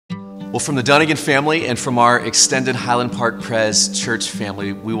Well, from the Dunnigan family and from our extended Highland Park Pres church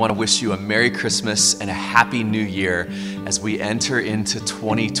family, we want to wish you a Merry Christmas and a Happy New Year as we enter into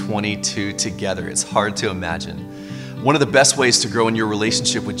 2022 together. It's hard to imagine. One of the best ways to grow in your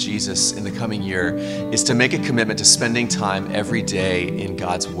relationship with Jesus in the coming year is to make a commitment to spending time every day in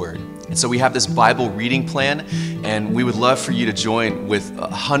God's Word. And so we have this Bible reading plan, and we would love for you to join with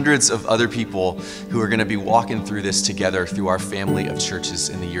hundreds of other people who are going to be walking through this together through our family of churches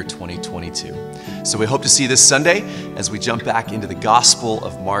in the year 2022. So we hope to see you this Sunday as we jump back into the Gospel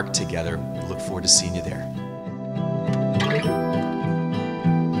of Mark together. We look forward to seeing you there.